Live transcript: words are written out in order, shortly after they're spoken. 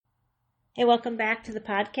Hey, welcome back to the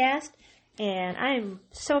podcast. And I'm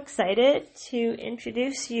so excited to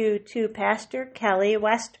introduce you to Pastor Kelli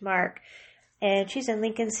Westmark. And she's in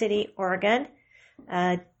Lincoln City, Oregon.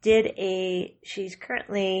 She's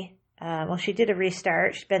currently, she did a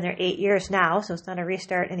restart. She's been there 8 years now, so it's not a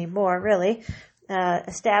restart anymore, really.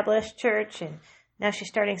 Established church, and now she's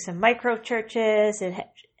starting some micro churches.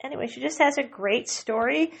 Anyway, she just has a great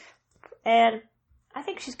story, and I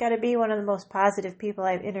think she's got to be one of the most positive people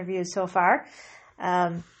I've interviewed so far.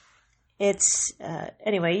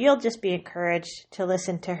 Anyway, you'll just be encouraged to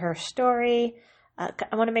listen to her story. I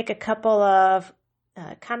want to make a couple of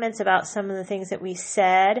comments about some of the things that we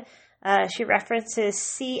said. She references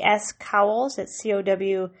C.S. Cowles, that's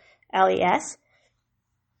C-O-W-L-E-S.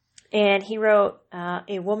 And he wrote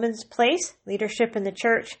A Woman's Place, Leadership in the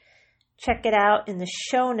Church. Check it out in the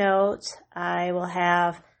show notes. I will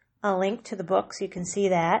have a link to the book so you can see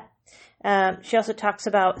that. She also talks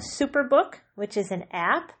about Superbook, which is an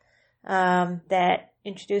app that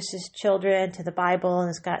introduces children to the Bible and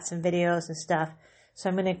has got some videos and stuff. So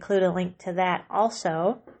I'm going to include a link to that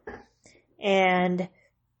also. And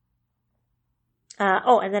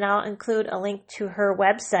then I'll include a link to her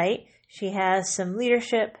website. She has some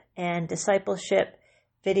leadership and discipleship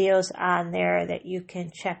videos on there that you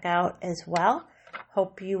can check out as well.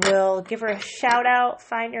 Hope you will give her a shout out,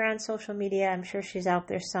 find her on social media. I'm sure she's out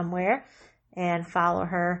there somewhere, and follow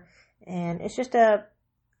her. And it's just a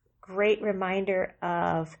great reminder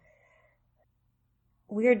of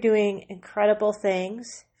we're doing incredible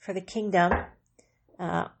things for the kingdom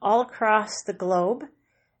all across the globe.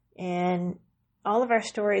 And all of our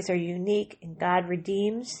stories are unique, and God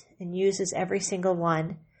redeems and uses every single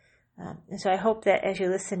one. And so I hope that as you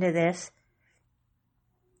listen to this,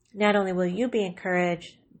 not only will you be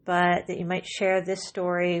encouraged, but that you might share this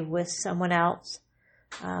story with someone else,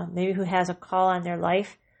 maybe who has a call on their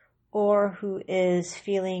life or who is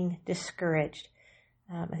feeling discouraged.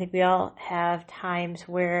 I think we all have times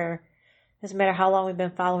where, it doesn't matter how long we've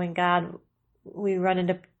been following God, we run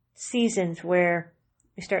into seasons where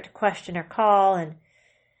we start to question our call and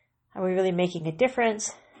are we really making a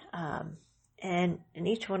difference? And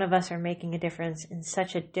each one of us are making a difference in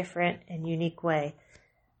such a different and unique way.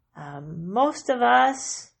 Most of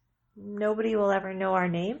us, nobody will ever know our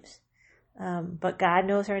names, but God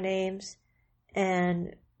knows our names,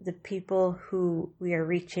 and the people who we are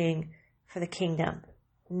reaching for the kingdom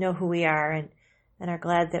know who we are and are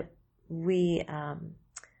glad that we are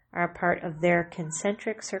a part of their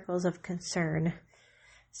concentric circles of concern.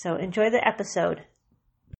 So enjoy the episode.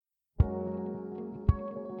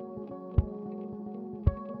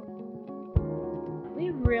 We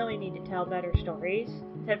really need to tell better stories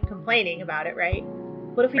instead of complaining about it, right?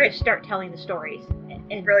 What if we just start telling the stories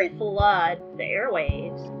and really flood the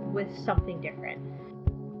airwaves with something different?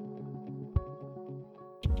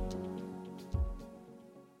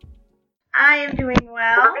 I am doing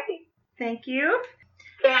well. Thank you.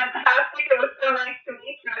 Fantastic. It was so nice to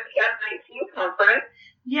meet you at the E22 conference.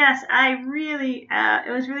 Yes,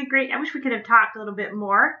 it was really great. I wish we could have talked a little bit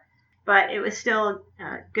more, but it was still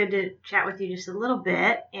good to chat with you just a little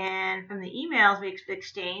bit. And from the emails we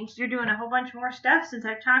exchanged, you're doing a whole bunch more stuff since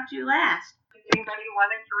I've talked to you last. Anybody who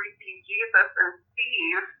wanted to receive Jesus, and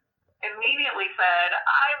Steve immediately said,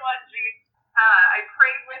 I want Jesus. I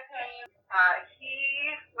prayed with him.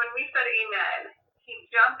 When we said amen, he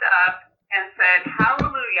jumped up and said,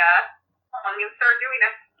 hallelujah. I'm going to start doing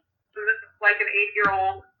it. This is like an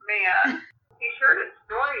 8-year-old man. He shared his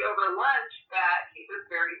story over lunch that he was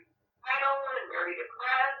very idle and very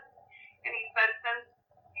depressed. And he said, since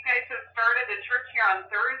you guys have started a church here on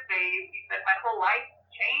Thursdays, he said, my whole life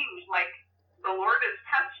changed. Like, the Lord has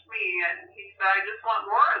touched me. And he said, I just want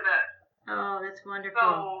more of this. Oh, that's wonderful.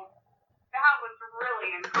 So that was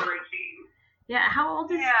really encouraging. Yeah, how old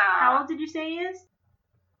did you say he is?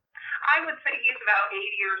 I would say he's about 80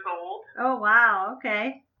 years old. Oh, wow.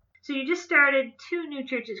 Okay. So you just started 2 new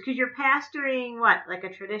churches because you're pastoring what, like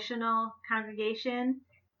a traditional congregation?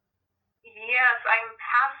 Yes, I'm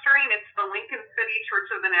pastoring. It's the Lincoln City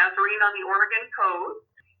Church of the Nazarene on the Oregon coast.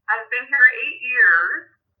 I've been here 8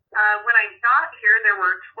 years. When I got here, there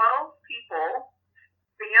were 12 people,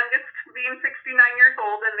 the youngest being 69 years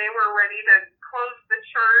old, and they were ready to close the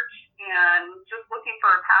church and just looking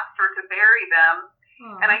for a pastor to bury them.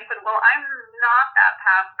 And I said, well, I'm not that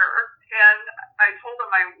pastor. And I told them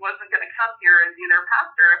I wasn't going to come here and be their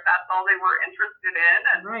pastor if that's all they were interested in.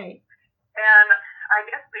 And, right. And I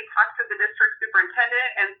guess they talked to the district superintendent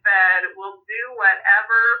and said, we'll do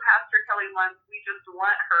whatever Pastor Kelli wants. We just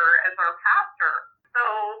want her as our pastor.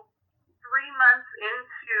 So 3 months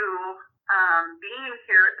into being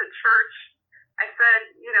here at the church, I said,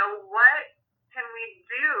 what can we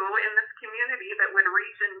do in this community that would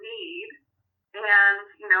reach a need and,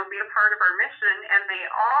 be a part of our mission? And they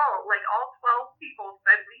all 12 people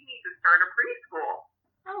said, we need to start a preschool.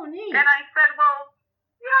 Oh, neat. And I said, well,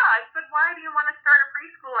 yeah. I said, why do you want to start a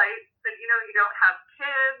preschool? I said, you don't have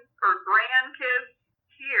kids or grandkids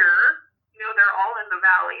here. They're all in the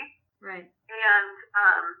valley. Right. And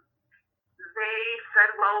they said,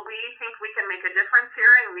 well, we think we can make a difference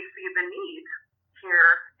here, and we see the need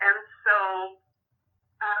here. And so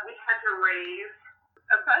we had to raise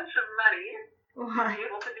a bunch of money to be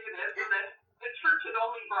able to do this. And the church had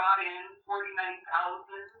only brought in $49,000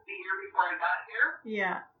 the year before I got here.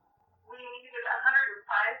 Yeah. We needed $105,000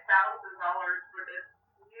 for this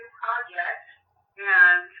new project,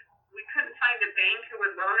 and we couldn't find a bank who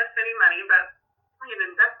would loan us any money, but an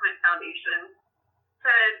investment foundation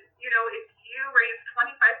said, if you raise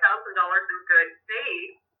 $25,000 in good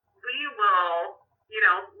faith, we will,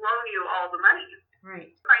 loan you all the money.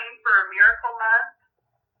 Right. Praying for a miracle month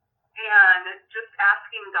and just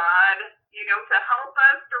asking God, to help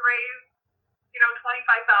us to raise,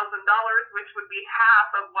 $25,000, which would be half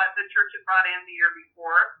of what the church had brought in the year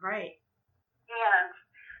before. Right. And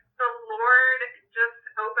the Lord just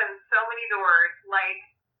opened so many doors. Like,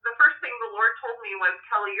 the first thing the Lord told me was,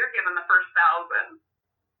 Kelli, you're given the first 1,000.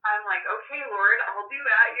 I'm like, okay, Lord, I'll do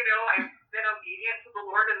that. I've been obedient to the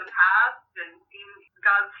Lord in the past and seen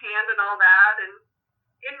God's hand and all that. And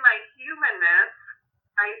in my humanness,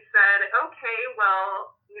 I said, okay,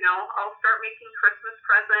 well, I'll start making Christmas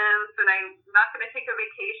presents, and I'm not going to take a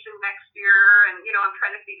vacation next year. And, I'm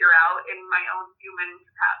trying to figure out in my own human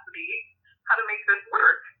capacity how to make this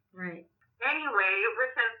work. Right. Anyway,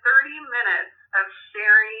 within 30 minutes of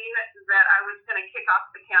sharing that I was going to kick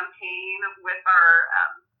off the campaign with our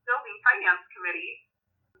building finance committee,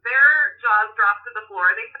 their jaws dropped to the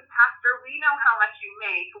floor. They said, Pastor, we know how much you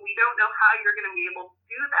make. We don't know how you're going to be able to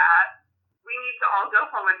do that. We need to all go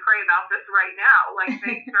home and pray about this right now. Like,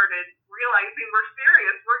 they started realizing we're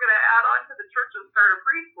serious. We're going to add on to the church and start a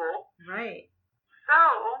preschool. Right. So,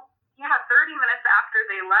 30 minutes after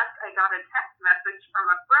they left, I got a text message from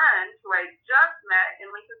a friend who I just met in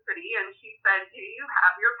Lincoln City, and she said, do you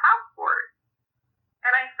have your passport? And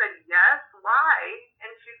I said, yes, why? And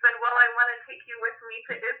she said, well, I want to take you with me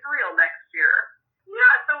to Israel next year.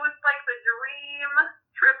 Yeah, so it was like the dream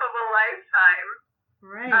trip of a lifetime.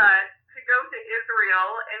 Right. To go to Israel.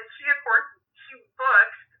 And she, of course,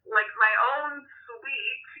 booked like my own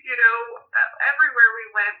suite, everywhere we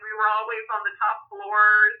went. We were always on the top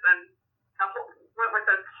floors, and went with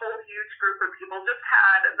this whole huge group of people, just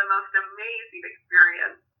had the most amazing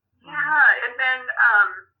experience. Yeah, and then,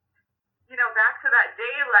 back to that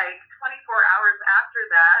day, like 24 hours after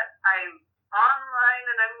that, I'm online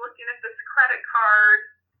and I'm looking at this credit card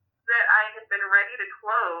that I had been ready to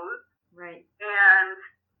close. Right. And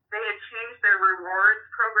they had changed their rewards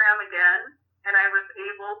program again, and I was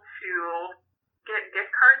able to get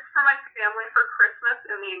gift cards for my family for Christmas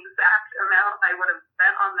in the exact amount I would have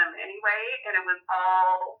spent on them anyway, and it was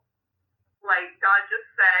all like God just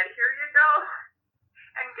said, here you go,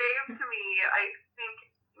 and gave to me, I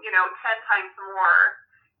think, 10 times more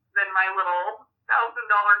than my little $1,000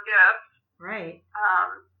 gift. Right.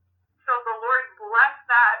 So the Lord blessed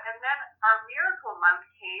that, and then our miracle month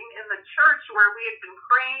came in the church where we had been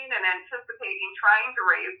praying and anticipating trying to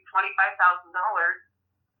raise $25,000.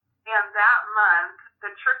 And that month, the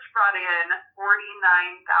church brought in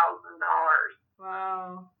 $49,000.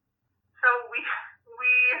 Wow. So we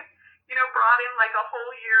brought in like a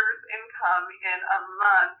whole year's income in a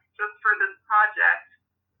month just for this project,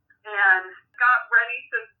 and got ready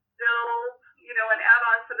to build, an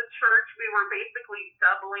add-on to the church. We were basically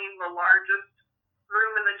doubling the largest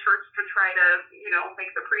room in the church to try to,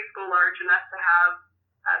 make the preschool large enough to have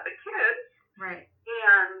the kids. Right.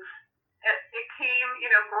 And it came,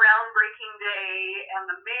 groundbreaking day, and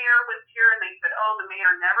the mayor was here, and they said, oh, the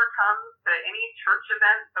mayor never comes to any church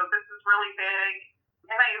event, so this is really big.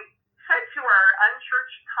 And I said to our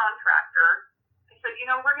unchurched contractor, I said,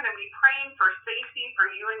 we're going to be praying for safety for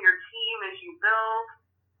you and your team as you build.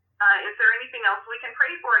 Is there anything else we can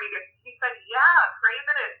pray for? And he said, yeah, pray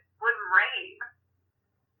that it wouldn't rain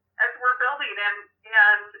as we're building.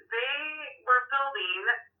 And they were building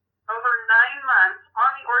over 9 months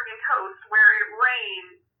on the Oregon coast where it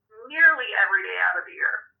rained nearly every day out of the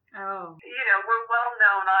year. Oh. We're well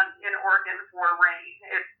known in Oregon for rain.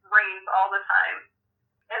 It rains all the time.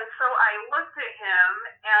 And so I looked at him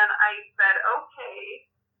and I said, okay.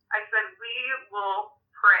 I said, we will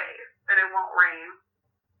pray that it won't rain.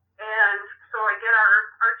 And so I get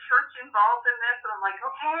our church involved in this, and I'm like,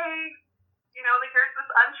 okay, here's this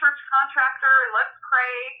unchurched contractor, and let's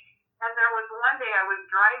pray. And there was one day I was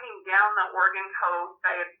driving down the Oregon coast.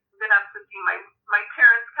 I had been up to see my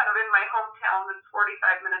parents kind of in my hometown that's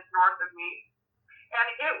 45 minutes north of me. And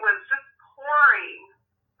it was just pouring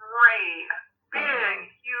rain, big,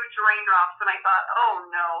 huge raindrops. And I thought, oh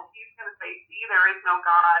no, he's going to say, see, there is no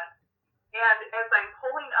God. And as I'm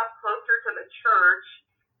pulling up closer to the church,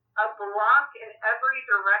 a block in every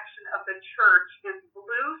direction of the church is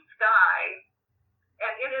blue sky,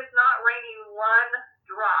 and it is not raining one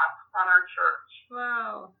drop on our church.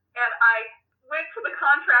 Wow. And I went to the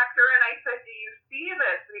contractor and I said, do you see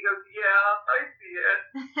this? And he goes, yeah, I see it.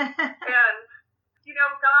 And, you know,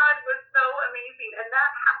 God was so amazing. And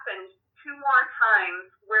that happened 2 more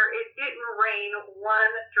times where it didn't rain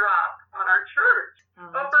one drop on our church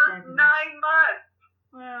over fabulous. 9 months.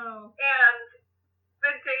 Wow. And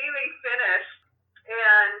the day they finished,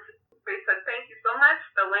 and they said, thank you so much.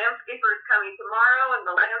 The landscaper is coming tomorrow. And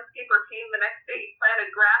the landscaper came the next day. He planted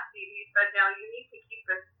grass seed. He said, now you need to keep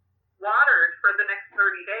this watered for the next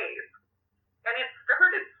 30 days. And it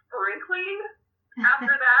started sprinkling after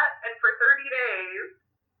that. And for 30 days,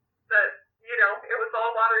 it was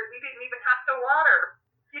all watered. We didn't even have to water.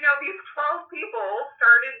 You know, these 12 people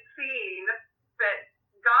started seeing that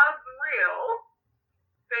God's real,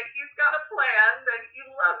 that he's got a plan, that he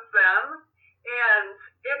loves them. And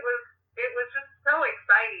it was just so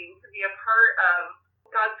exciting to be a part of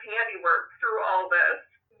God's handiwork through all this.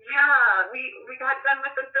 Yeah, we got done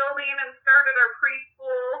with the building and started our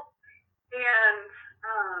preschool. And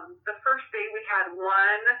the first day we had 1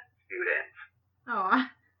 student. Oh.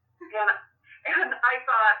 And I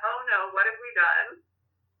thought, oh no, what have we done?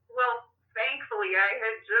 Well, thankfully I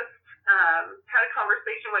had just had a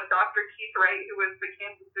conversation with Dr. Keith Wright, who was the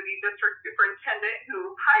Kansas City District Superintendent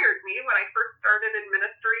who hired me when I first started in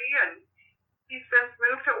ministry, and he's since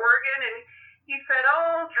moved to Oregon. And he said,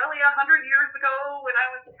 oh, Kelli, 100 years ago when I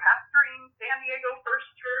was pastoring San Diego First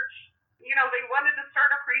Church, you know, they wanted to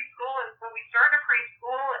start a preschool, and so we started a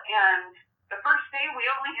preschool, and the first day we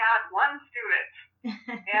only had 1 student.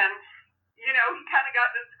 And, you know, he kind of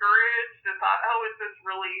got discouraged and thought, oh, is this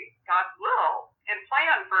really God's will and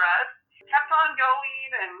plan for us? Kept on going,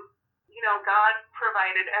 and, you know, God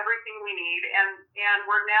provided everything we need. And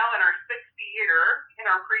we're now in our 6th year in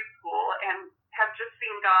our preschool and have just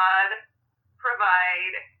seen God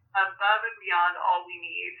provide above and beyond all we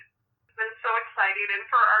need. It's been so exciting. And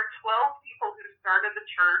for our 12 people who started the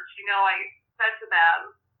church, you know, I said to them,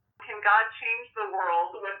 can God change the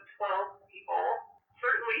world with 12 people?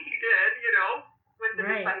 Certainly he did, you know, with the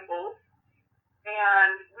disciples.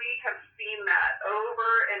 And we have seen that over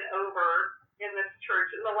and over in this church.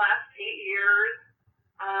 In the last 8 years,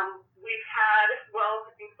 we've had, well,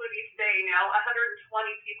 including today now,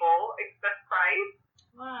 120 people accept Christ.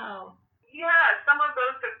 Wow. Yeah, some of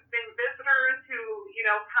those have been visitors who, you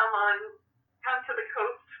know, come to the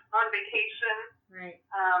coast on vacation. Right.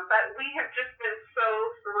 But we have just been so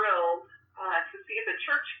thrilled to see the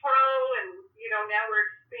church grow, and, you know, now we're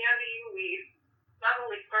expanding. We not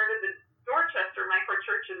only started the Dorchester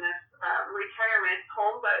microchurch in this retirement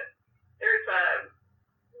home, but there's a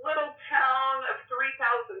little town of 3,000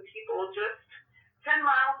 people just 10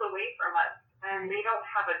 miles away from us, and they don't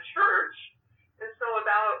have a church. And so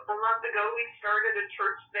about a month ago, we started a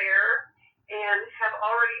church there and have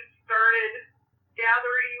already started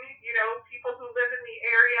gathering, you know, people who live in the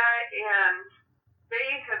area, and they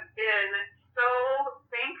have been so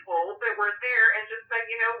thankful that we're there and just said,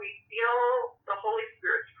 you know, we feel the Holy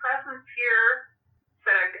Spirit's presence here,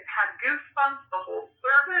 had goosebumps the whole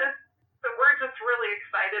service. So we're just really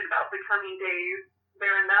excited about the coming days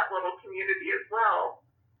there in that little community as well.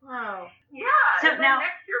 Wow. Yeah. So and then now,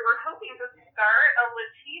 next year we're hoping to start a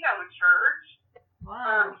Latino church.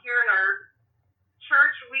 Wow. Here in our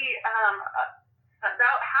church. We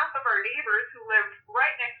about half of our neighbors who live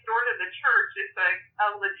right next door to the church, it's a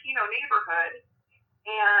Latino neighborhood.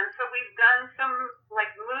 And so we've done some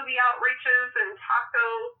like movie outreaches and taco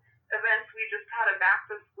events. We just had a back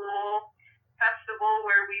to school festival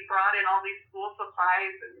where we brought in all these school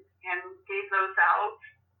supplies and gave those out.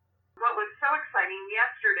 What was so exciting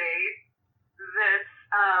yesterday, this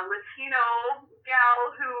Latino gal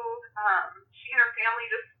who, she and her family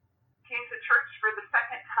just came to church for the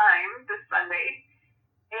second time this Sunday,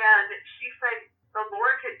 and she said the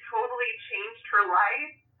Lord had totally changed her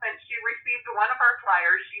life since she received one of our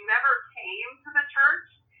flyers. She never came to the church,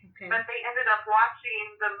 but they ended up watching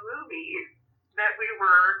the movie that we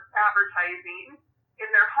were advertising in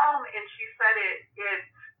their home, and she said it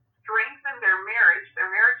strengthened their marriage. Their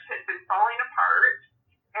marriage had been falling apart,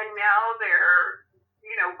 and now they're,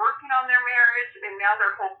 working on their marriage, and now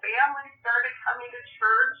their whole family started coming to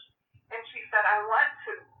church. And she said, I want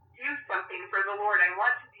to do something for the Lord. I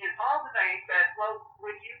want to be involved. And I said, well,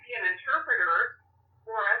 would you be an interpreter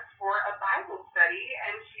for us for a Bible study?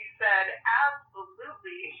 And she said,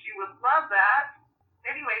 absolutely. She would love that.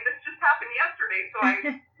 Anyway, this just happened yesterday, so I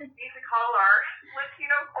need to call our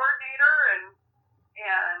Latino coordinator and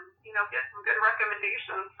get some good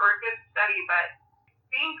recommendations for a good study. But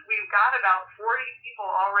I think we've got about 40 people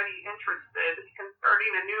already interested in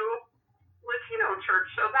starting a new Latino church,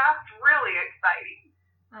 so that's really exciting.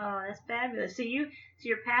 Oh, that's fabulous. So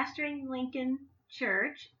you're pastoring Lincoln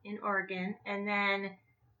Church in Oregon, and then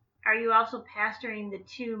are you also pastoring the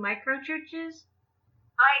 2 micro churches?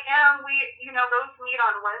 I am. Those meet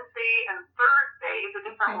on Wednesday and Thursday, the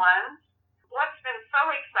different ones. What's been so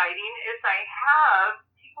exciting is I have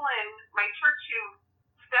people in my church who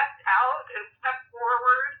stepped out and stepped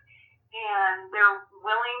forward, and they're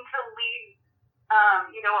willing to lead,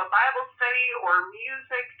 a Bible study or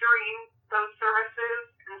music during those services.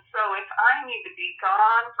 And so if I need to be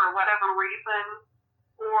gone for whatever reason,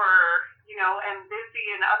 or, am busy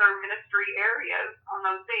in other ministry areas on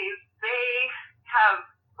those days, they have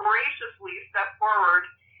graciously stepped forward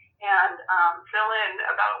and fill in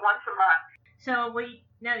about once a month. So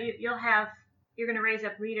you're going to raise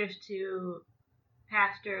up leaders to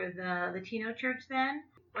pastor the Latino church then?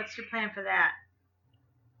 What's your plan for that?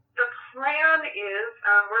 The plan is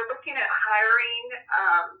we're looking at hiring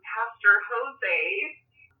Pastor Jose,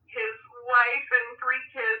 his wife, and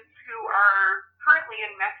 3 kids who are currently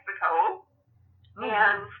in Mexico. Oh.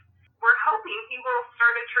 And we're hoping he will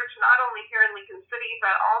start a church not only here in Lincoln City,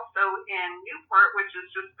 but also in Newport, which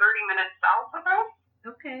is just 30 minutes south of us.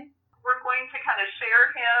 Okay. We're going to kind of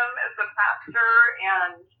share him as a pastor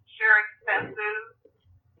and share expenses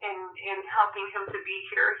in helping him to be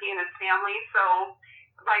here, he and his family. So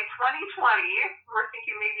by 2020, we're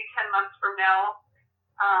thinking maybe 10 months from now,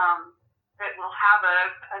 that we'll have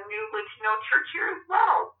a new Latino church here as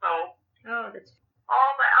well. So that's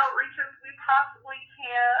all the outreaches we possibly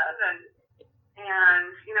can, and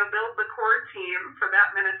build the core team for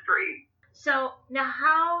that ministry. So now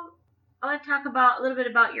I want to talk a little bit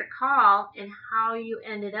about your call and how you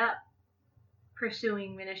ended up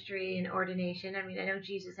pursuing ministry and ordination. I mean, I know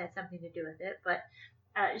Jesus had something to do with it, but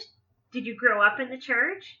did you grow up in the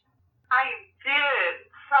church? I did.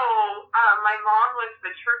 So my mom was the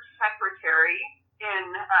church secretary in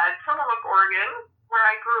Tillamook, Oregon, where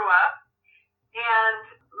I grew up. And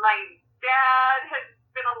my dad had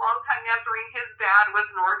been a long-time Nazarene. His dad was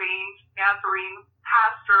an ordained Nazarene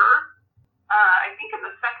pastor, I think in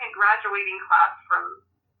the second graduating class from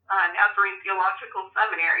Nazarene Theological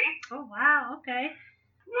Seminary. Oh, wow. Okay.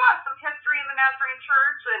 Yeah, some history in the Nazarene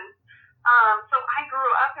church. And so I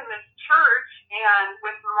grew up in this church, and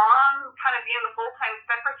with Mom kind of being the full-time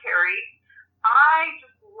secretary, I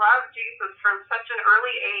just loved Jesus from such an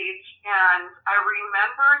early age. And I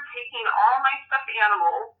remember taking all my stuffed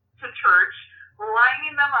animals to church,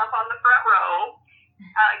 lining them up on the front row,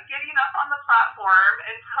 getting up on the platform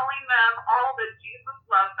and telling them all that Jesus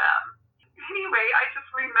loved them. Anyway, I just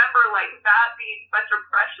remember that being such a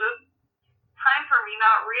precious time for me,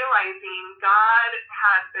 not realizing God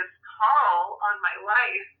had this call on my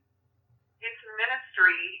life into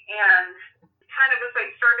ministry. And kind of as I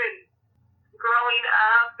started growing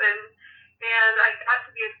up and I got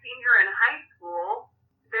to be a senior in high school,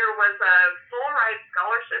 there was a full ride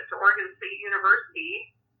scholarship to Oregon State University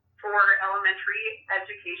for elementary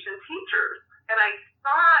education teachers. And I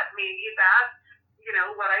thought maybe that's,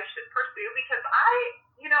 what I should pursue, because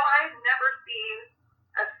I've never seen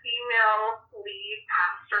a female lead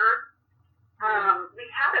pastor. We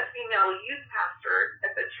had a female youth pastor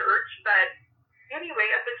at the church, but anyway,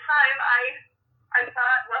 at the time I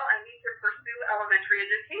thought, well, I need to pursue elementary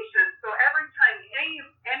education. So every time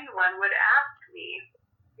anyone would ask me,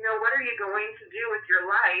 what are you going to do with your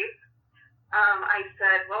life? I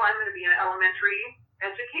said, well, I'm going to be an elementary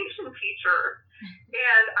education teacher.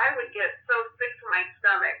 And I would get so sick to my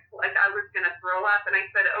stomach, like I was going to throw up. And I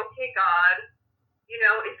said, okay, God,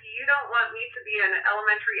 if you don't want me to be an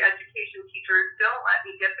elementary education teacher, don't let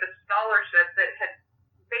me get this scholarship that had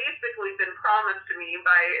basically been promised to me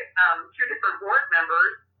by 2 different board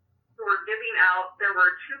members who were giving out. There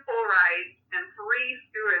were 2 full rides and 3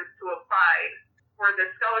 students who applied for this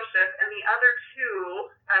scholarship. And the other 2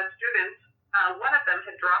 students, one of them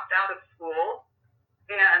had dropped out of school.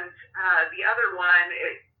 And the other one,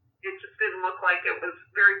 it just didn't look like it was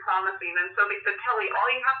very promising. And so they said, Kelli, all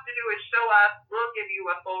you have to do is show up. We'll give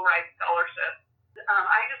you a full ride scholarship.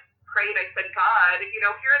 I just prayed. I said, God,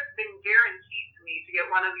 here it's been guaranteed to me to get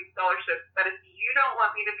one of these scholarships, but if you don't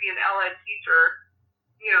want me to be an LED teacher,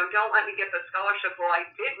 don't let me get the scholarship. Well, I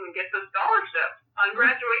didn't get the scholarship. On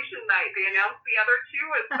graduation night, they announced the other two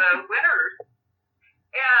as the winners.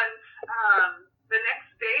 And the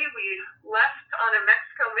next day, we left on a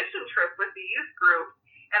Mexico mission trip with the youth group,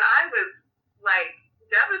 and I was like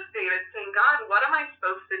devastated, saying, God, what am I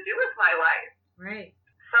supposed to do with my life? Right.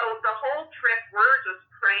 So the whole trip, we're just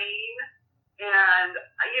praying, and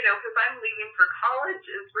because I'm leaving for college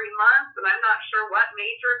in 3 months, and I'm not sure what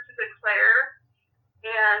major to declare.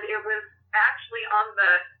 And it was actually on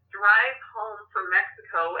the drive home from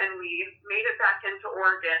Mexico, and we made it back into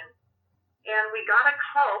Oregon. And we got a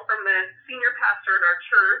call from the senior pastor at our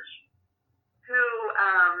church who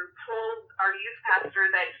told our youth pastor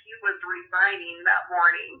that he was resigning that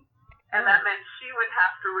morning. And that meant she would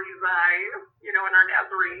have to resign, in our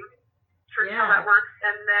Nazarene church, how that works.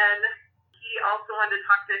 And then he also wanted to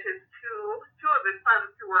talk to his two of his sons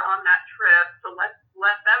who were on that trip to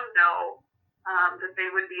let them know that they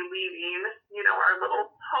would be leaving, our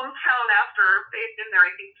little hometown after they'd been there,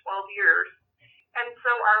 I think, 12 years. And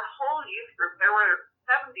so our whole youth group, there were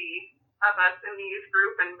 70 of us in the youth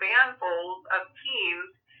group and vanfuls of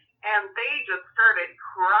teens, and they just started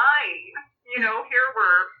crying. Here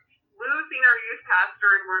we're losing our youth pastor,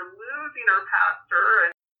 and we're losing our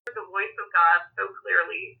pastor, and the voice of God so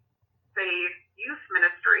clearly save youth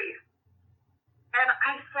ministry. And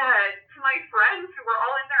I said to my friends who were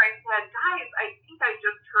all in there, I said, guys, I think I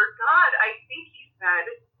just heard God. I think he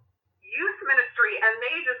said youth ministry. And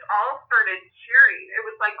they just all started cheering. It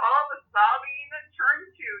was like all the sobbing turned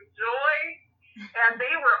to joy. And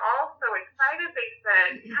they were all so excited. They said,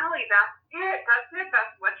 Kelli, that's it. That's it.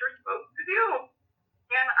 That's what you're supposed to do.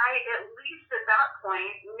 And I, at least at that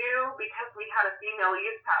point, knew, because we had a female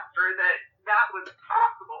youth pastor, that was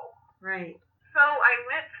possible. Right. So I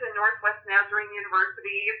went to Northwest Nazarene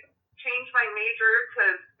University, changed my major to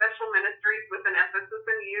special ministries with an emphasis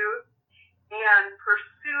in youth, and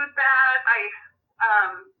pursued that. I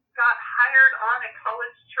got hired on a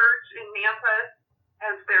college church in Nampa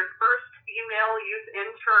as their first female youth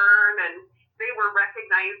intern, and they were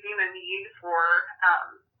recognizing a need for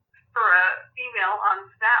a female on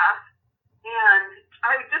staff. And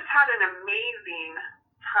I just had an amazing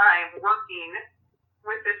time working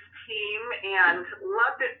with this team and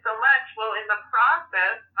loved it so much. Well, in the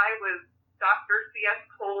process, I was Dr. C.S.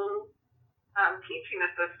 Cole's teaching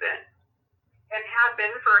assistant and had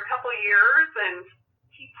been for a couple years, and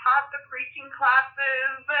he taught the preaching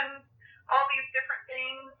classes and all these different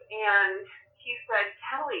things. And he said,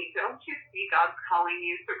 Kelli, don't you see God's calling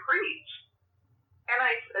you to preach? And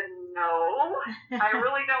I said, no, I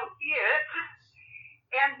really don't see it.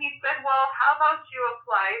 And he said, well, how about you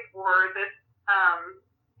apply for this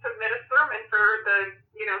submit a sermon for the,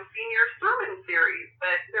 senior sermon series.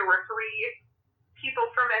 But there were 3 people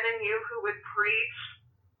from NNU who would preach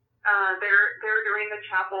there during the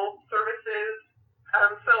chapel services.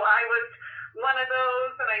 So I was one of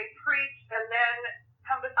those, and I preached, and then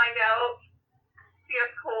come to find out,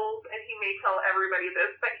 C.S. Cole, and he may tell everybody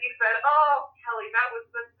this, but he said, oh, Kelli, that was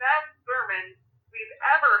the best sermon we've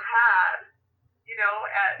ever had,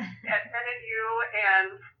 at NNU.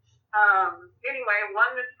 And anyway, I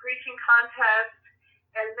won this preaching contest,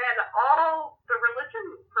 and then all the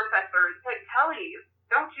religion professors said, Kelli,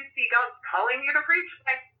 don't you see God's calling you to preach?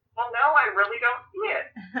 I said, well, no, I really don't see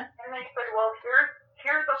it. And they said, well,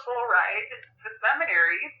 here's a full ride to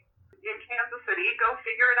seminary in Kansas City. Go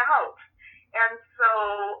figure it out. And so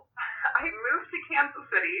I moved to Kansas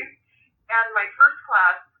City, and my first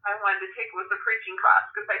class I wanted to take was a preaching class,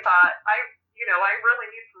 because I thought, I really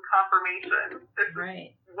need some confirmation. This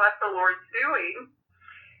right. is what the Lord's doing.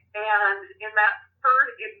 And in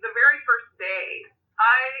the very first day,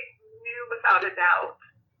 I knew without a doubt,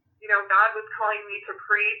 God was calling me to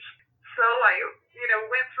preach. So I,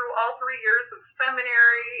 went through all 3 years of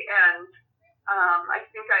seminary, and I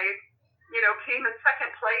think I, came in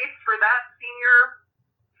second place for that senior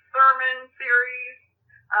sermon series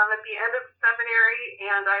at the end of seminary,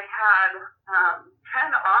 and I had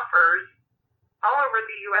 10 offers all over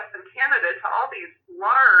the U.S. and Canada to all these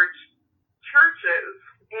large churches.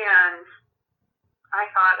 And I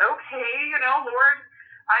thought, okay, Lord,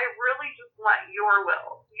 I really just want your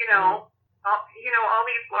will. All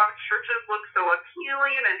these large churches look so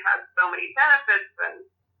appealing and have so many benefits and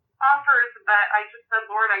offers, but I just said,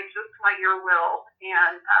 Lord, I just want your will.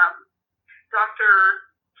 And Dr.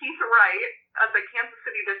 Keith Wright, the Kansas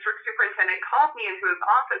City District Superintendent, called me into his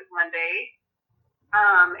office one day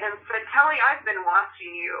and said, Kelli, I've been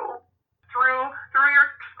watching you through your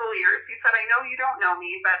school years. He said, I know you don't know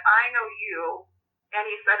me, but I know you. And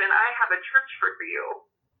he said, and I have a church for you.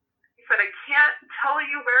 He said, I can't tell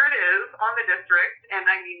you where it is on the district. And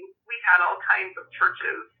I mean, we've had all kinds of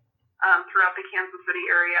churches throughout the Kansas City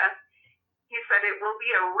area. He said, it will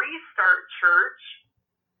be a restart church,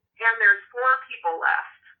 and there's 4 people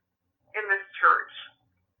left in this church.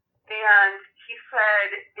 And he said,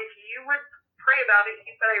 if you would pray about it,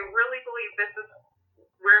 he said, I really believe this is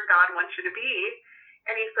where God wants you to be.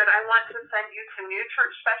 And he said, I want to send you to new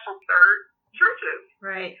church special start churches.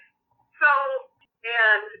 Right. So,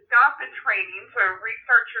 and got the training to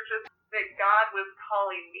restart churches that God was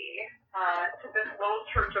calling me to this little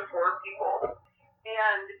church of 4 people.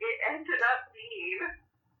 And it ended up being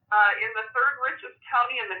in the 3rd richest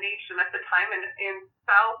county in the nation at the time, in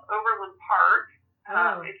South Overland Park,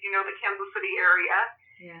 if you know the Kansas City area.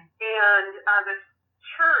 Yeah. And this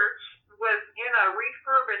church was in a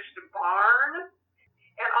refurbished barn,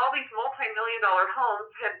 and all these multi-million-dollar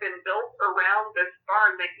homes had been built around this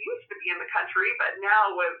barn that used to be in the country, but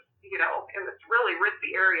now was, in this really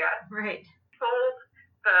ritzy area. Right. Sold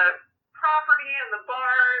the property and the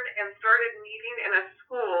barn and started meeting in a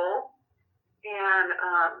school. And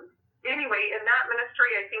anyway, in that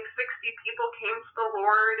ministry, I think 60 people came to the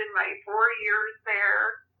Lord in my 4 years there.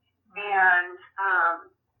 And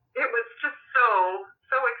it was just so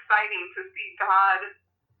exciting to see God,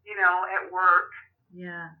 at work.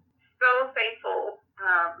 Yeah. So thankful,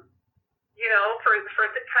 for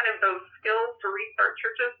the kind of those skills to restart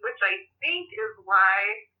churches, which I think is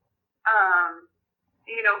why,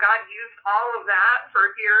 God used all of that for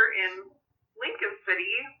here in Lincoln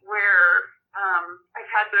City, where I've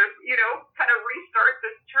had to, kind of restart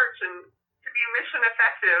this church and to be mission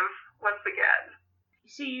effective once again.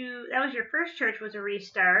 So that was your first church, was a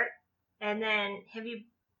restart, and then have you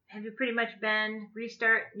pretty much been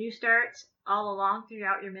new starts all along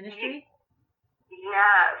throughout your ministry?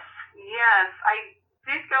 Yes. I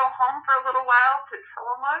did go home for a little while to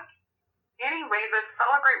Tillamook. Anyway, the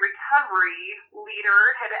Celebrate Recovery leader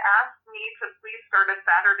had asked me to please start a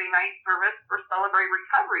Saturday night service for Celebrate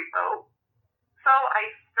Recovery folks. So I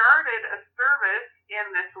started a service in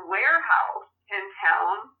this warehouse in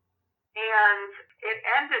town, and it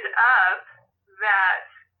ended up that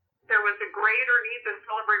there was a greater need than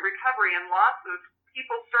Celebrate Recovery, and lots of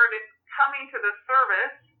people started coming to the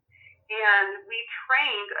service, and we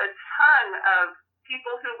trained a ton of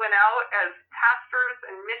people who went out as pastors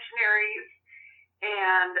and missionaries.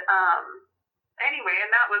 And anyway,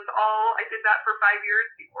 and that was all. I did that for 5 years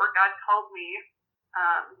before God called me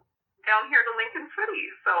down here to Lincoln City.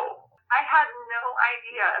 So I had no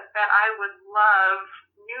idea that I would love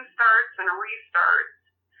new starts and restarts.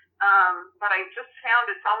 But I just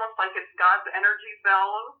found it's almost like it's God's energy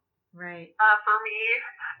zone. Right. For me,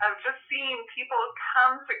 of just seeing people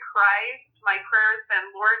come to Christ. My prayer has been,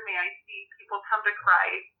 Lord, may I see people come to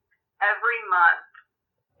Christ every month.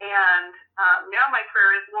 And now my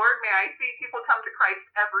prayer is, Lord, may I see people come to Christ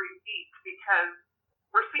every week, because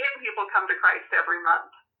we're seeing people come to Christ every month.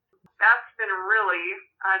 That's been really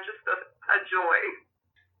just a joy.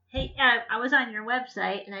 Hey, I was on your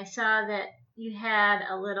website, and I saw that you had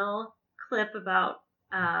a little clip about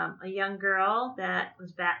a young girl that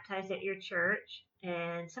was baptized at your church,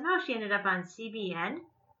 and somehow she ended up on CBN.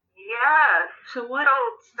 Yes. So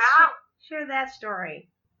share that story.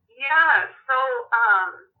 Yeah. So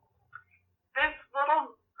this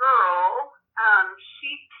little girl,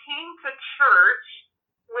 she came to church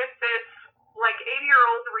with this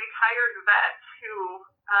 80-year-old retired vet who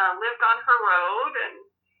lived on her road,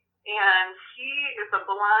 and he is a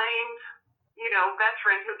blind,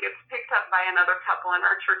 veteran who gets picked up by another couple in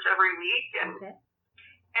our church every week.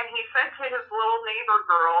 And he said to his little neighbor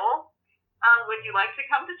girl, would you like to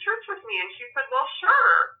come to church with me? And she said, well,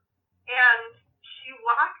 sure. And she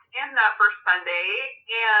walked in that first Sunday,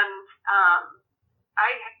 and I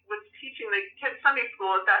was teaching the kids Sunday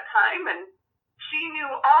school at that time, and she knew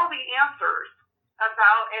all the answers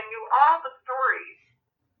and knew all the stories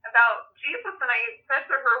about Jesus. And I said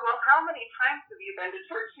to her, well, how many times have you been to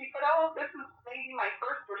church? She said, oh, this is maybe my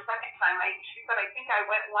first or second time. She said, I think I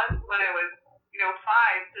went once when I was, 5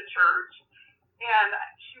 to church. And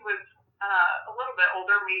she was a little bit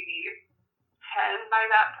older, maybe 10 by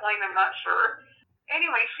that point, I'm not sure.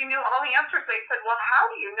 Anyway, she knew all the answers. I said, well, how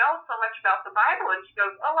do you know so much about the Bible? And she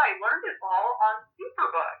goes, oh, I learned it all on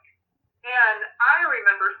Superbook. And I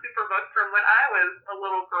remember Superbook from when I was a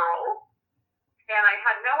little girl, and I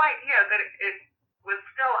had no idea that it was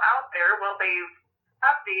still out there. Well, they've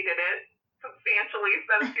updated it substantially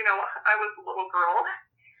since, I was a little girl.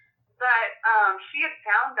 But she had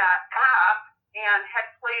found that app and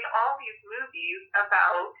had played all these movies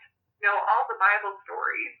about, all the Bible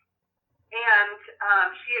stories. and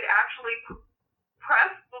she had actually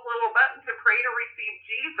pressed the little button to pray to receive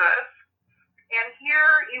Jesus. And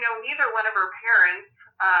here, neither one of her parents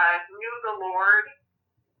knew the Lord.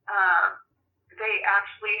 They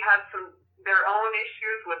actually had their own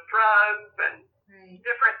issues with drugs and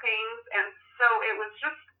different things, and so it was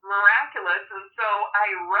just miraculous. And so I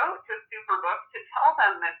wrote to Superbook to tell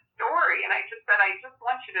them this story, and I just said, I just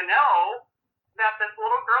want you to know that this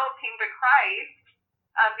little girl came to Christ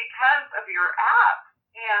because of your app.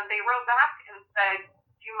 And they wrote back and said,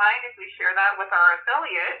 do you mind if we share that with our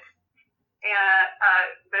affiliate? And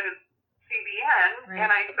that is CBN. Right.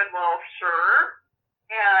 And I said, well, sure.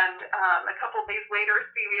 And a couple of days later,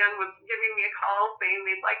 CBN was giving me a call saying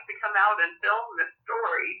they'd like to come out and film this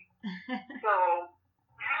story. So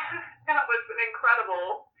that was an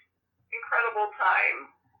incredible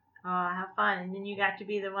time. Oh, how fun. And then you got to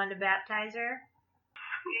be the one to baptize her?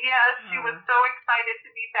 Yes, she was so excited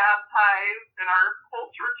to be baptized, and our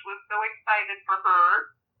whole church was so excited for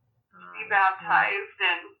her to be baptized,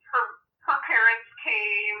 and her parents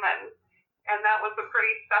came, and that was a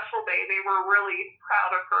pretty special day. They were really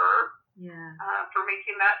proud of her for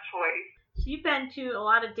making that choice. So you've been to a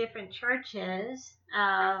lot of different churches.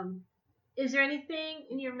 Is there anything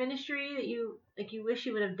in your ministry that you wish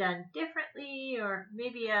you would have done differently, or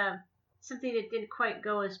maybe something that didn't quite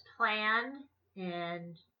go as planned,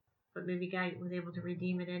 but maybe God was able to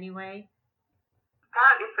redeem it anyway?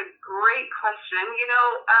 That is a great question.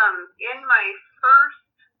 In my first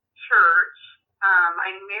church,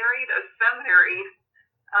 I married a seminary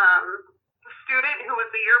student who was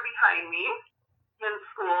a year behind me in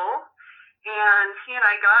school, and he and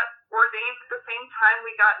I got ordained at the same time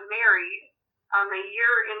we got married, a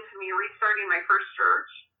year into me restarting my first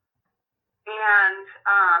church. And,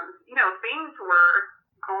 things were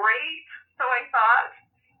great, so I thought,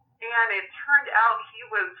 and it turned out he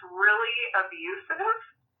was really abusive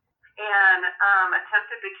and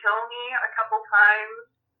attempted to kill me a couple times.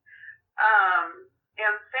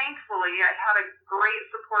 And thankfully, I had a great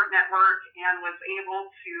support network and was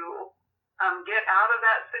able to get out of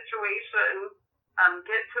that situation,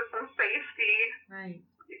 get to some safety, right.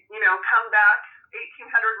 Come back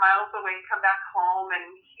 1,800 miles away, come back home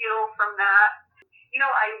and heal from that.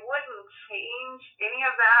 I wouldn't change any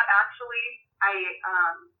of that. Actually,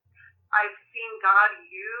 I've seen God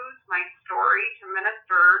use my story to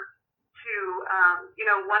minister to,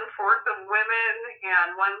 1/4 of women and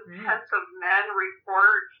 1/10 of men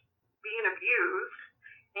report being abused.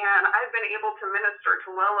 And I've been able to minister to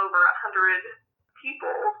well over 100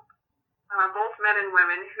 people, both men and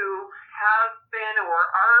women, who have been or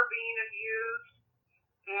are being abused.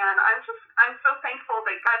 And I'm so thankful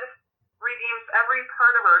that God redeems every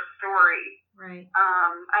part of our story. Right.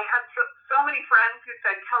 I had so many friends who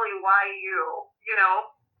said, Kelly, why you?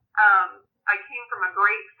 I came from a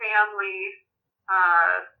great family,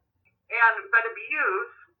 but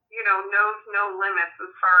abuse, knows no limits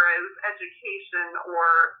as far as education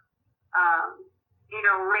or,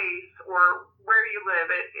 race or where you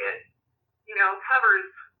live. It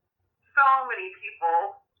covers so many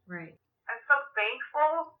people. Right. I'm so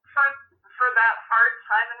thankful for that hard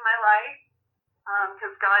time in my life,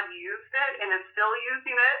 because God used it and is still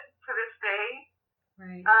using it to this day.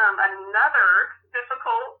 Right. Another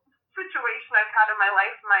difficult situation I've had in my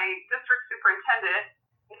life, my district superintendent,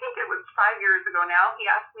 I think it was 5 years ago now, he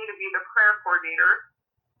asked me to be the prayer coordinator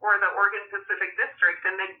for the Oregon Pacific District,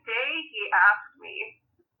 and the day he asked me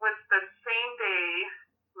was the same day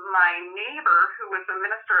my neighbor, who was a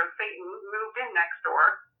minister of Satan, moved in next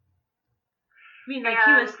door. I mean,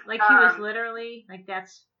 he was literally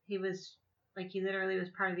he literally was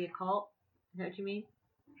part of the occult. Is that what you mean?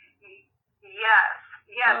 Yes.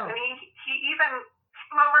 Oh. And he even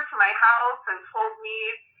came over to my house and told me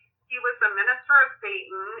he was a minister of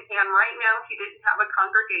Satan, and right now he didn't have a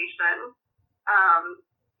congregation,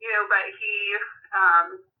 but he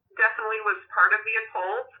definitely was part of the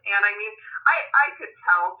occult. And I mean, I could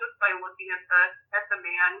tell just by looking at the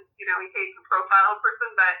man, he takes a profile person,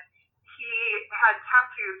 but he had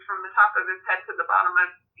tattoos from the top of his head to the bottom of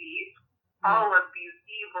his feet, all of these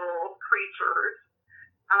evil creatures,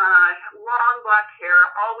 long black hair,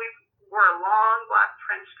 always wore a long black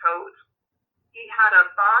trench coat. He had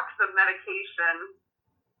a box of medication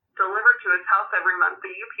delivered to his house every month.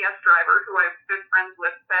 The UPS driver, who I've good friends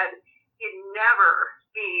with, said he'd never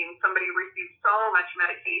seen somebody receive so much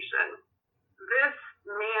medication. This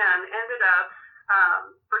man ended up,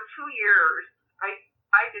 for 2 years,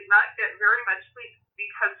 I did not get very much sleep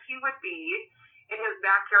because he would be in his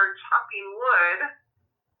backyard chopping wood.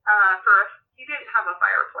 He didn't have a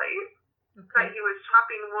fireplace, but he was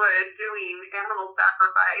chopping wood, doing animal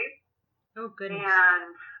sacrifice. Oh, goodness.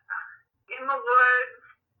 And in the woods,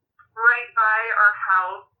 right by our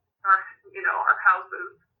house, our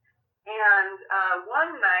houses. And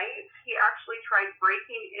one night, he actually tried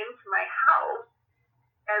breaking into my house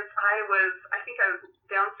as I think I was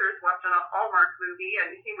downstairs watching a Hallmark movie,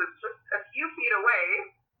 and he was just a few feet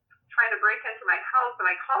away trying to break into my house, and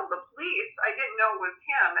I called the police. I didn't know it was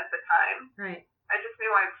him at the time. Right. I just knew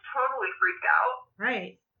I was totally freaked out.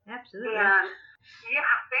 Right. Absolutely. And, yeah,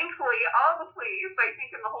 thankfully, all the police, I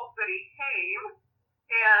think, in the whole city came,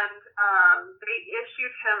 and they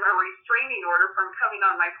issued him a restraining order from coming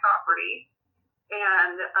on my property.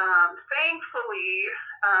 And thankfully,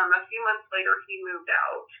 a few months later, he moved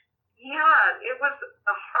out. Yeah, it was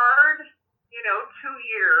a hard, 2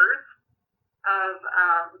 years of,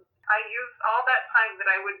 I used all that time that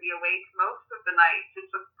I would be awake most of the night to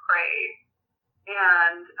just pray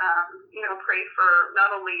and, pray for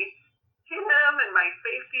not only him and my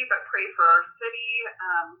safety, but pray for our city.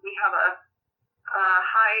 We have a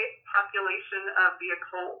high population of the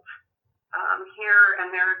occult here,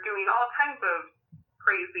 and they're doing all kinds of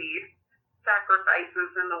crazy sacrifices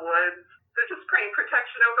in the woods. So just praying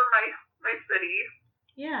protection over my city,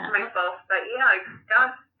 myself. But yeah,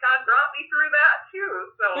 God brought me through that too.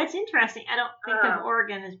 So that's interesting. I don't think of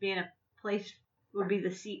Oregon as being a place would be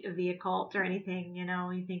the seat of the occult or anything.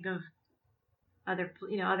 You think of other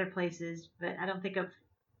places, but I don't think of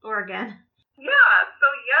Oregon. Yeah. So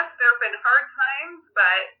yes, there have been hard times,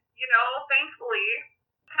 but thankfully,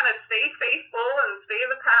 kind of stay faithful and stay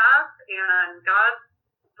the path, and God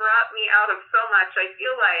brought me out of so much. I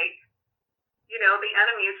feel like, the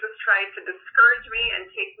enemy has just tried to discourage me and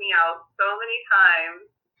take me out so many times,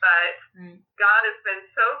 but God has been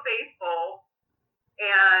so faithful,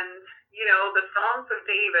 and, the Psalms of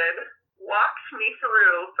David walked me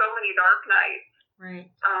through so many dark nights,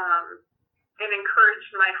 and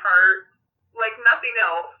encouraged my heart like nothing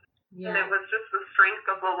else, and it was just the strength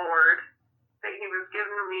of the Lord that he was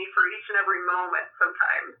giving me for each and every moment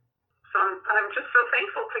sometimes. So I'm just so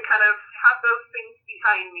thankful to kind of have those things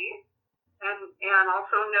behind me, and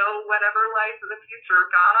also know whatever lies in the future,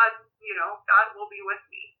 God will be with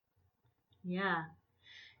me. Yeah.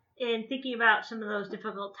 And thinking about some of those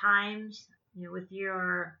difficult times, with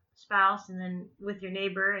your spouse and then with your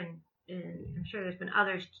neighbor, and I'm sure there's been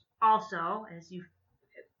others also,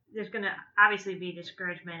 there's going to obviously be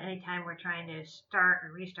discouragement anytime we're trying to start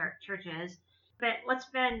or restart churches. But what's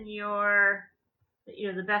been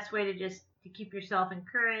the best way to keep yourself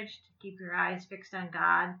encouraged, to keep your eyes fixed on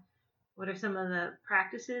God? What are some of the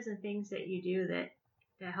practices and things that you do that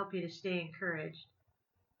help you to stay encouraged?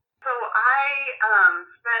 So I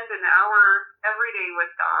spend an hour every day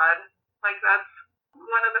with God. Like, that's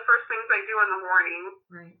one of the first things I do in the morning.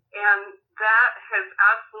 Right. And that has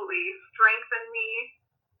absolutely strengthened me.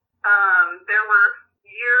 There were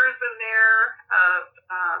years in there of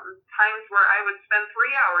times where I would spend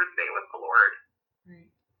 3 hours a day with the Lord. Right.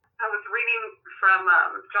 I was reading from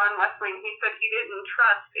John Wesley, and he said he didn't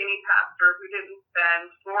trust any pastor who didn't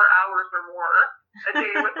spend 4 hours or more a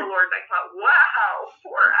day with the Lord. And I thought, wow,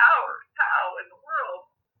 4 hours, how in the world?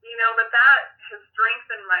 But that has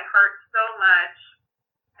strengthened my heart so much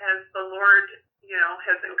as the Lord,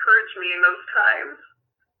 has encouraged me in those times.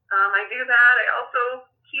 I do that. I also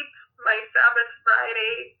keep my Sabbath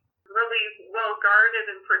Friday really well guarded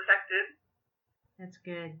and protected. That's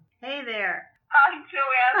good. Hey there. Hi,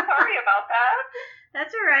 Joanne. Sorry about that.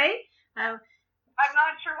 That's all right. I'm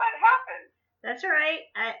not sure what happened. That's all right.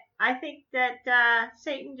 I think that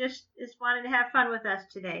Satan just is wanting to have fun with us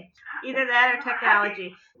today. Either that or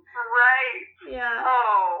technology. Right. Yeah.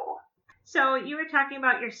 Oh. So you were talking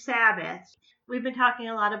about your Sabbath. We've been talking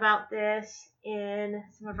a lot about this in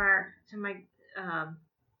some of my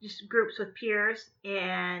just groups with peers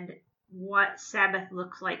and what Sabbath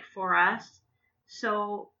looks like for us.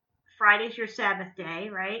 So Friday's your Sabbath day,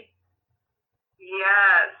 right?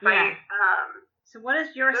 Yes. Yeah. So what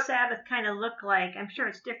does your Sabbath kind of look like? I'm sure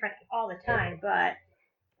it's different all the time, but...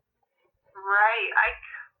 Right. I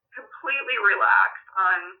completely relaxed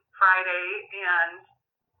on Friday, and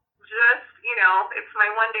just, it's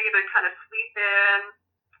my one day to kind of sleep in.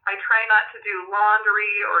 I try not to do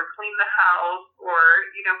laundry or clean the house or,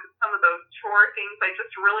 some of those chore things. I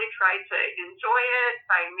just really try to enjoy it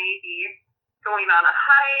by maybe going on a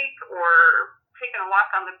hike or taking a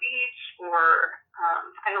walk on the beach, or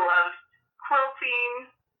I love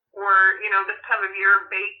quilting, or, this time of year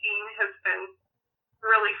baking has been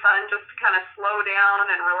really fun just to kind of slow down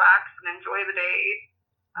and relax and enjoy the day.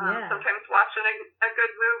 Sometimes watching a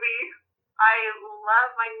good movie. I love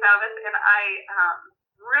my Sabbath, and I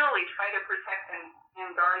really try to protect and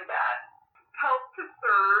guard that. Help to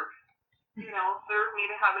serve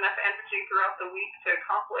have enough energy throughout the week to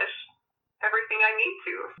accomplish everything I need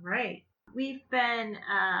to. Right. We've been,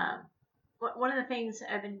 one of the things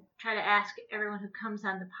I've been trying to ask everyone who comes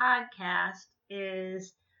on the podcast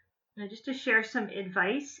is just to share some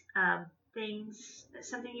advice,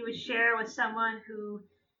 something you would share with someone who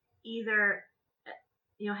either,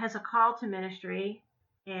 has a call to ministry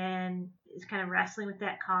and is kind of wrestling with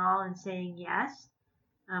that call and saying yes,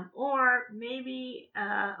 or maybe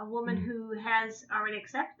a woman who has already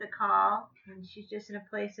accepted the call and she's just in a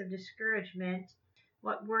place of discouragement.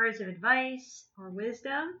 What words of advice or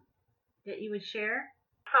wisdom that you would share?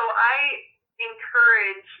 So I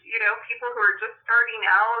encourage, people who are just starting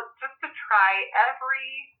out just to try every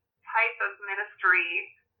type of ministry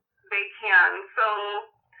they can. So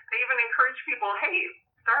I even encourage people, hey,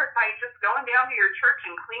 start by just going down to your church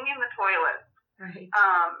and cleaning the toilets. Right.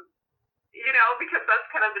 Because that's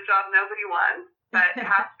kind of the job nobody wants, but it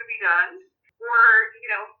has to be done. Or,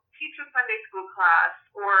 teach a Sunday school class,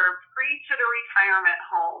 or preach at a retirement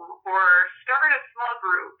home, or start a small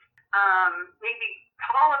group. Maybe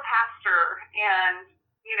call a pastor and,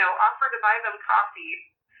 offer to buy them coffee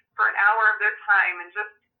for an hour of their time and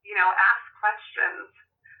just, ask questions.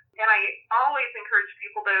 And I always encourage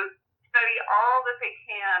people to study all that they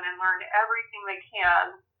can and learn everything they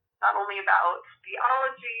can, not only about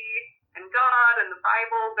theology and God and the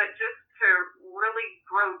Bible, but just to really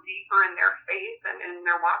grow deeper in their faith and in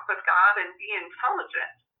their walk with God and be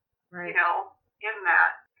intelligent, right. In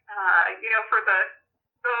that. For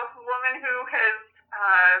the woman who has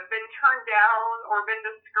been turned down or been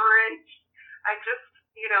discouraged, I just,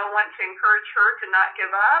 want to encourage her to not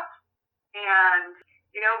give up. And,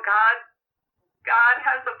 God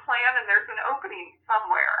has a plan and there's an opening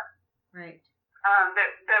somewhere. Right.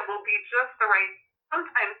 That will be just the right.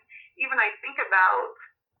 Sometimes even I think about,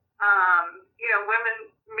 women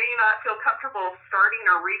may not feel comfortable starting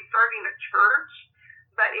or restarting a church,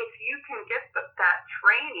 but if you can get that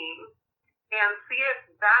training and see if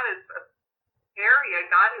that is an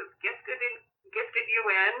area God has gifted you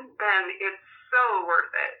in, then it's so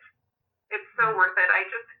worth it. It's so worth it. I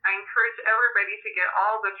encourage everybody to get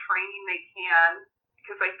all the training they can,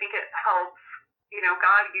 because I think it helps.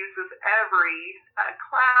 God uses every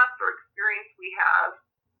class or experience we have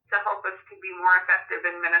to help us to be more effective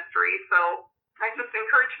in ministry. So I just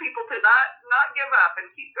encourage people to not give up and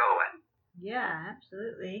keep going. Yeah,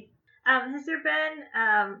 absolutely. Has there been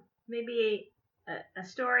maybe a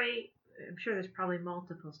story? I'm sure there's probably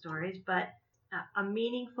multiple stories, but a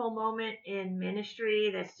meaningful moment in ministry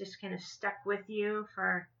that's just kind of stuck with you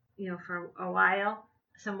for a while?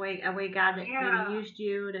 A way God that maybe used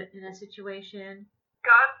you in a situation?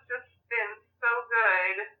 God's just been so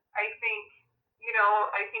good. I think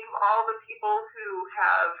of all the people who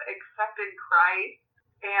have accepted Christ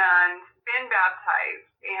and been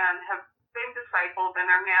baptized and have been discipled and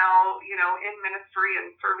are now, in ministry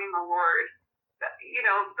and serving the Lord.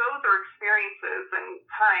 Those are experiences and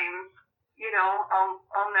times,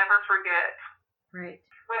 I'll never forget. Right.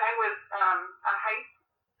 When I was a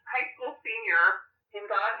high school senior, and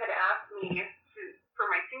God had asked me for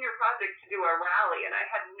my senior project to do a rally, and I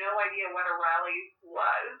had no idea what a rally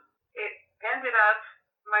was. It ended up,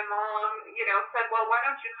 my mom, said, well, why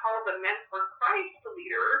don't you call the Men for Christ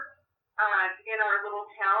leader in our little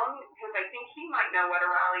town, because I think he might know what a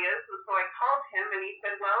rally is. And so I called him, and he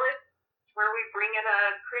said, well, it's where we bring in a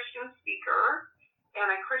Christian speaker and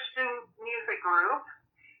a Christian music group,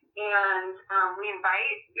 and we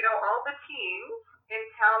invite, all the teams in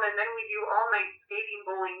town, and then we do all-night skating,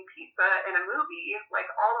 bowling, pizza, and a movie, like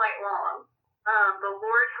all night long. The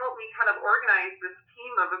Lord helped me kind of organize this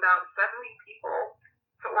team of about 70 people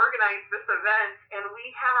to organize this event, and we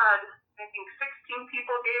had, I think, 16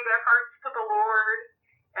 people gave their hearts to the Lord,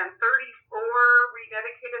 and 34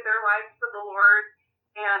 rededicated their lives to the Lord.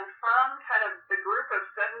 And from kind of the group of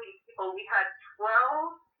 70 people, we had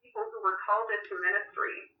 12 people who were called into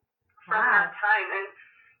ministry from that time. And,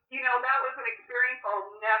 that was an experience I'll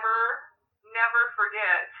never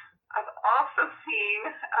forget. I've also seen,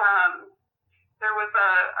 there was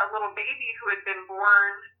a little baby who had been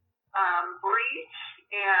born breech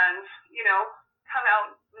and, come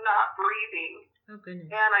out not breathing. Oh,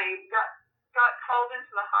 goodness. And I got called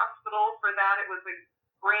into the hospital for that. It was a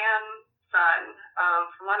grandson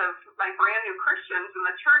of one of my brand new Christians in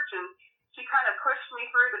the church, and she kind of pushed me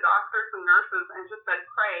through the doctors and nurses and just said,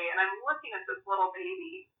 pray. And I'm looking at this little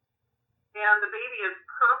baby, and the baby is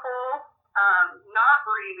purple, not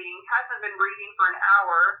breathing, hasn't been breathing for an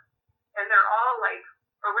hour, and they're all like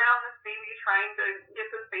around this baby trying to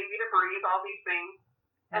get this baby to breathe, all these things.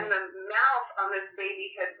 And the mouth on this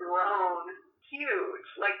baby had grown huge,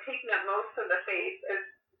 like taking up most of the face as,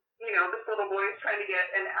 this little boy is trying to get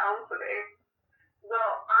an ounce of it.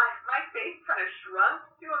 Well, my face kind of shrunk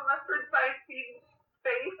to a mustard-sized seed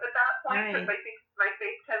face at that point, because I think my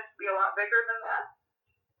face tends to be a lot bigger than that.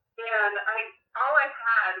 And all I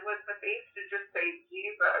had was the face to just say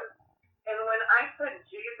Jesus. And when I said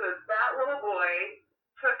Jesus, that little boy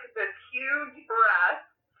took this huge breath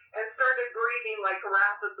and started breathing like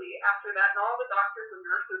rapidly after that. And all the doctors and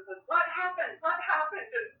nurses said, "What happened? What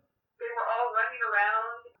happened?" And they were all running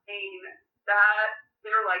around saying that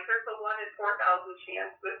they were like, "There's a 1 in 4,000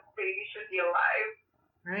 chance this baby should be alive."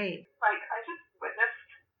 Right. Like, I just witnessed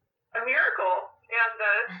a miracle and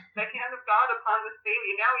the hand of God upon this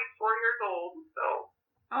baby. Now he's 4 years old, so.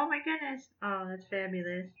 Oh my goodness. Oh, that's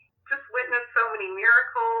fabulous. Just witnessed so many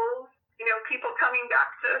miracles. People coming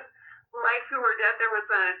back to life who were dead. There was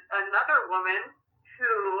another woman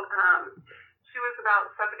who, she was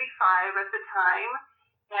about 75 at the time,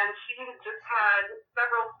 and she had just had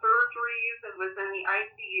several surgeries and was in the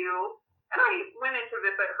ICU. And I went in to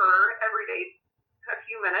visit her every day, a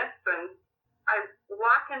few minutes, and I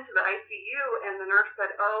walked into the ICU, and the nurse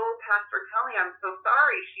said, "Oh, Pastor Kelli, I'm so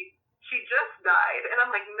sorry. She just died." And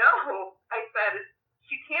I'm like, "No." I said,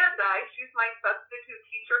 "She can't die. She's my substitute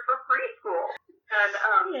teacher for preschool." And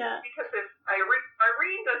because if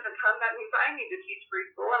Irene doesn't come, that means I need to teach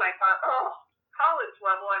preschool. And I thought, college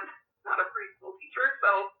level, I'm not a preschool teacher.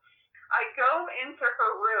 So I go into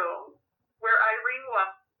her room where Irene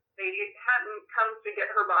was. They hadn't come to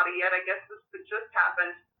get her body yet. I guess this had just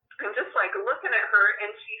happened. I'm just like looking at her,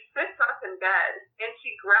 and she sits up in bed, and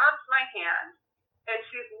she grabs my hand, and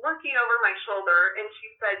she's looking over my shoulder, and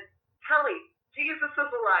she said, "Kelli, Jesus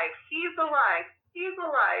is alive. He's alive. He's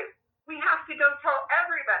alive. We have to go tell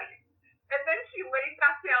everybody." And then she laid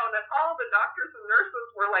back down, and all the doctors and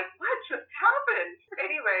nurses were like, "What just happened?"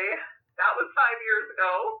 Anyway, that was 5 years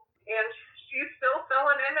ago, and she's still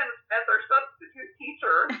filling in as our substitute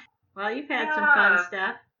teacher. Well, you've had some fun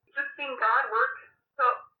stuff. Just seeing God work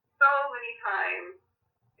so many times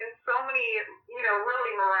in so many,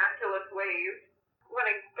 really miraculous ways. When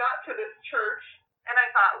I got to this church, and I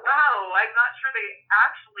thought, wow, I'm not sure they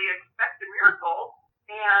actually expect a miracle.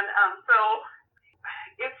 And so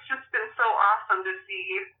it's just been so awesome to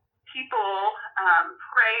see people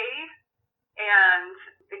pray and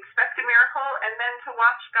expect a miracle, and then to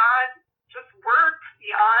watch God just work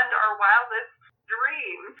beyond our wildest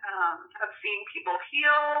dreams of seeing people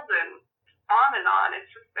healed and on and on.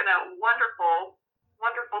 It's just been a wonderful,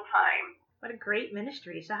 wonderful time. What a great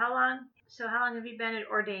ministry. So how long have you been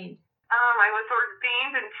ordained? I was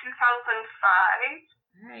ordained in 2005.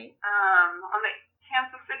 All right. On the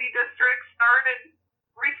Kansas City district,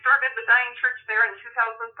 restarted the Dying Church there in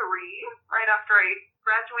 2003, right after I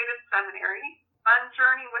graduated seminary. Fun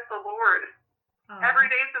journey with the Lord.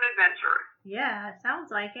 Every day's an adventure. Yeah, it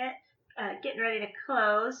sounds like it. Getting ready to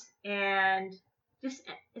close, and just,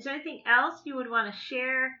 is there anything else you would want to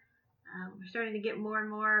share? We're starting to get more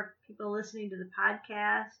and more people listening to the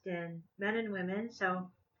podcast, and men and women.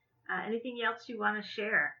 So anything else you want to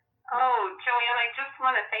share? Oh, Joanne, I just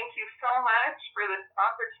want to thank you so much for this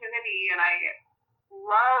opportunity, and I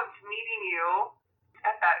loved meeting you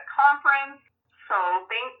at that conference. So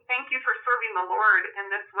thank you for serving the Lord in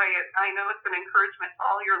this way. I know it's an encouragement to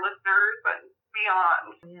all your listeners and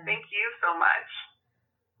beyond. Yeah. Thank you so much.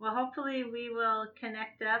 Well, hopefully we will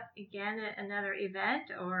connect up again at another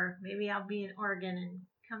event, or maybe I'll be in Oregon and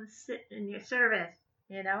come sit in your service,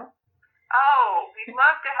 Oh, we'd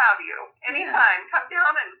love to have you. Anytime. Yeah. Come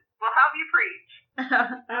down and we'll have you preach.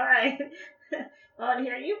 All right. Well, and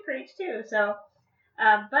hear you preach too. So,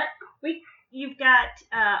 but you've got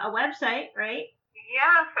a website, right?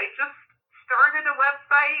 Yes, I just started a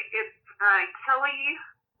website. It's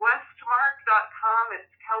KelliWestmark.com.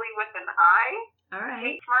 It's Kelli with an I. All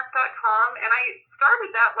right. Westmark.com. And I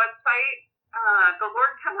started that website. The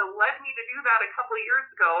Lord kind of led me to do that a couple of years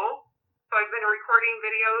ago. So I've been recording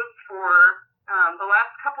videos for the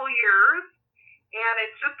last couple of years. And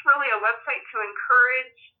it's just really a website to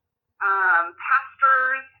encourage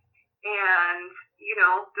pastors and,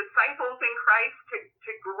 disciples in Christ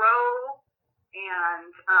to grow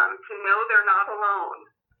and to know they're not alone.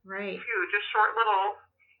 Right. Too. Just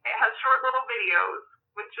it has short little videos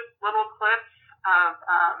with just little clips of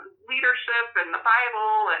leadership and the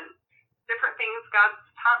Bible and different things God's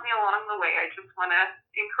taught me along the way. I just want to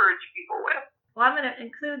encourage people with. Well, I'm going to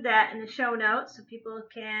include that in the show notes so people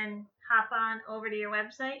can hop on over to your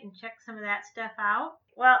website and check some of that stuff out.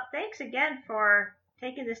 Well, thanks again for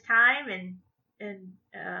taking this time and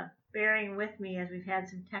bearing with me as we've had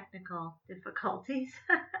some technical difficulties.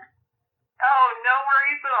 Oh, no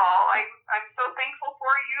worries at all. I'm so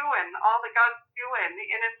all that God's doing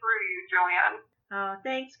in and through you, Joanne. Oh,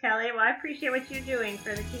 thanks, Kelly. Well, I appreciate what you're doing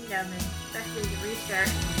for the kingdom, and especially the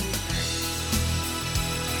research.